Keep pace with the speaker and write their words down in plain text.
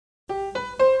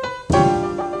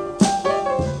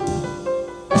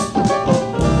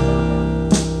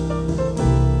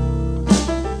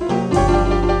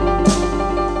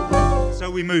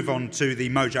move on to the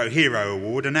MOJO Hero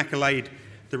Award, an accolade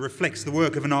that reflects the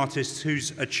work of an artist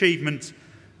whose achievement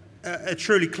are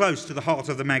truly close to the heart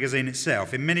of the magazine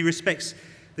itself. In many respects,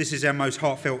 this is our most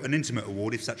heartfelt and intimate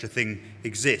award, if such a thing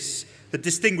exists. The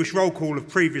distinguished roll call of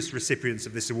previous recipients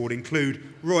of this award include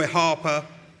Roy Harper,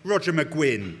 Roger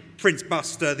McGuinn, Prince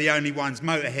Buster, The Only Ones,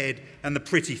 Motorhead and The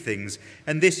Pretty Things.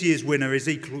 And this year's winner is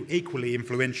equally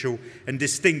influential and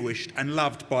distinguished and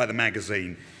loved by the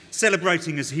magazine,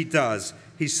 celebrating as he does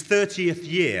his 30th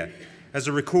year as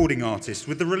a recording artist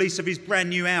with the release of his brand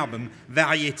new album,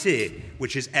 Variété,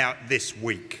 which is out this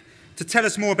week. To tell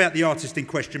us more about the artist in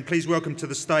question, please welcome to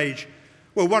the stage,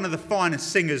 well, one of the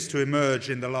finest singers to emerge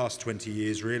in the last 20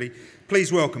 years, really.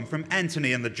 Please welcome from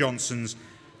Antony and the Johnsons,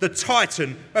 the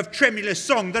titan of tremulous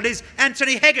song that is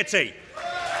Antony Hegarty.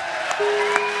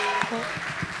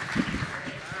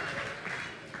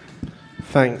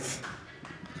 Thanks.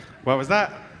 What was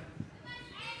that?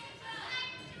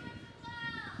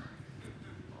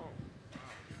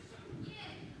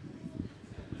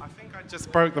 I think I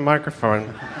just broke the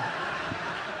microphone.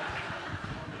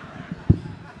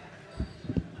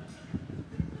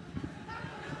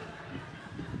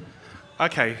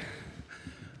 Okay.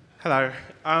 Hello.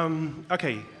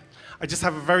 Okay. I just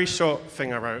have a very short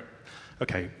thing I wrote.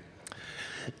 Okay.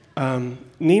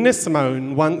 Nina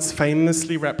Simone once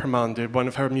famously reprimanded one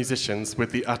of her musicians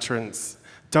with the utterance,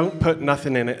 "Don't put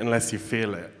nothing in it unless you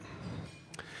feel it."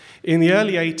 In the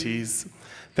early 80s,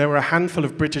 there were a handful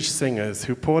of British singers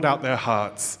who poured out their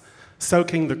hearts,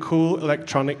 soaking the cool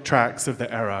electronic tracks of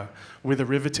the era with a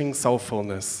riveting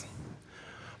soulfulness.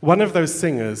 One of those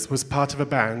singers was part of a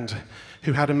band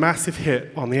who had a massive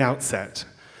hit on the outset,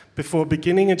 before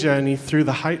beginning a journey through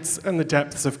the heights and the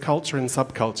depths of culture and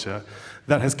subculture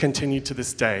that has continued to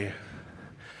this day.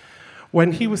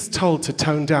 When he was told to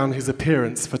tone down his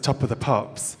appearance for Top of the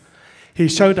Pops, he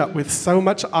showed up with so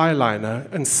much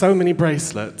eyeliner and so many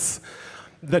bracelets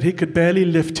that he could barely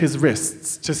lift his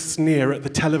wrists to sneer at the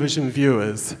television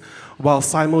viewers while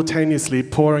simultaneously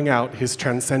pouring out his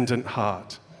transcendent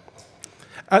heart.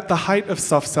 At the height of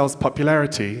Soft Cell's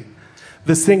popularity,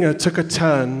 the singer took a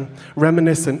turn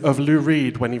reminiscent of Lou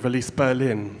Reed when he released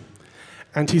Berlin,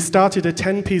 and he started a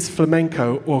 10-piece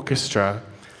flamenco orchestra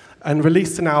and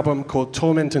released an album called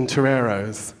Torment and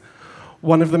Toreros,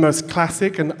 one of the most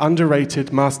classic and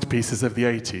underrated masterpieces of the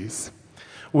 80s,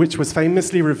 which was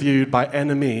famously reviewed by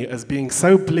NME as being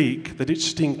so bleak that it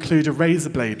should include a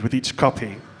razor blade with each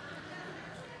copy.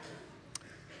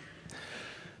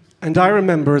 And I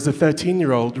remember as a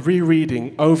 13-year-old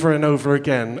rereading over and over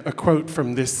again a quote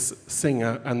from this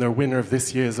singer and the winner of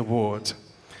this year's award.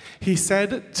 He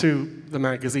said to the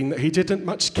magazine that he didn't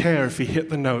much care if he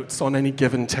hit the notes on any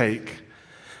given take,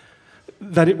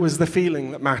 that it was the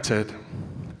feeling that mattered.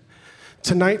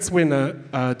 Tonight's winner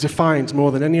defined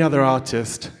more than any other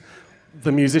artist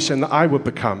the musician that I would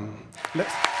become.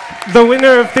 The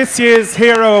winner of this year's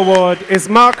Hero Award is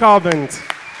Marc Almond.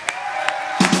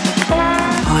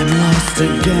 I'm lost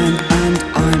again and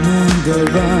I'm on the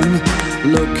run,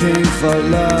 looking for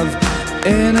love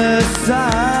in a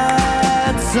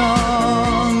sad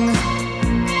song.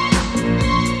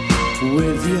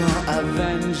 With your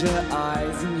Avenger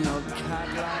eyes and your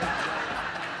cat-like...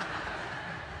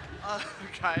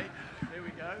 Okay, here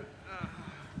we go.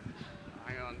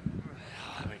 Hang on.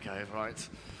 There we go, right.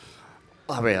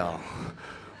 There we are.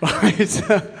 Right.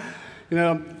 You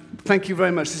know, thank you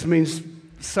very much. This means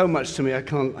so much to me, I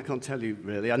can't tell you,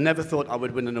 really. I never thought I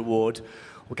would win an award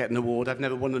or get an award. I've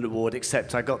never won an award,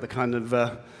 except I got the kind of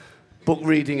book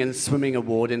reading and swimming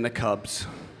award in the Cubs.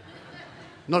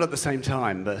 Not at the same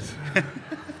time, but...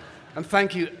 And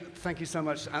thank you so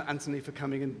much, Antony, for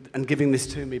coming and giving this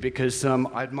to me, because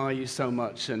I admire you so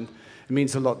much, and it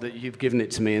means a lot that you've given it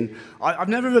to me. And I've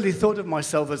never really thought of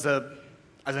myself as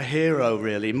a hero,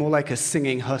 really, more like a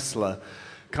singing hustler.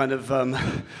 Kind of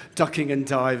ducking and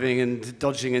diving and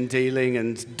dodging and dealing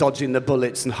and dodging the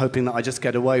bullets and hoping that I just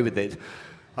get away with it.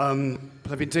 But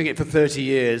I've been doing it for 30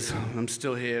 years. I'm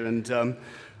still here, and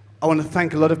I want to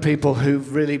thank a lot of people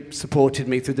who've really supported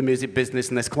me through the music business,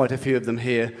 and there's quite a few of them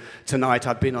here tonight.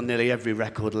 I've been on nearly every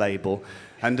record label,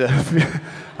 and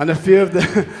a few of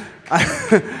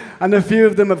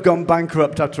them have gone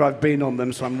bankrupt after I've been on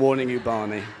them, so I'm warning you,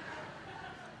 Barney.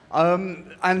 And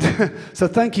so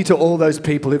thank you to all those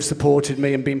people who've supported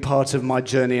me and been part of my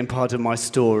journey and part of my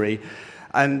story.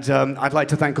 And I'd like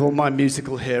to thank all my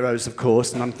musical heroes, of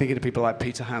course, and I'm thinking of people like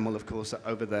Peter Hamill, of course,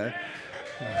 over there.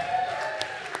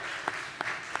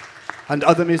 And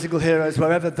other musical heroes,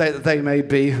 wherever they may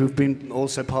be, who've been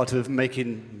also part of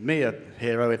making me a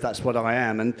hero, if that's what I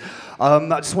am. And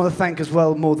I just want to thank as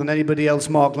well, more than anybody else,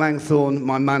 Mark Langthorne,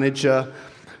 my manager,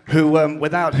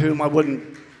 without whom I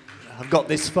wouldn't have got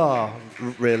this far,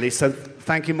 really. So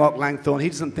thank you, Marc Langthorne. He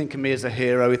doesn't think of me as a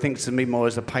hero. He thinks of me more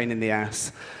as a pain in the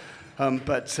ass.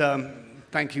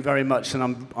 Thank you very much, and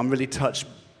I'm really touched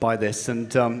by this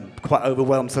and quite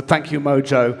overwhelmed. So thank you,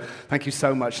 MOJO. Thank you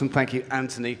so much, and thank you,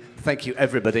 Antony. Thank you,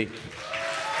 everybody.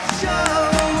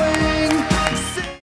 Show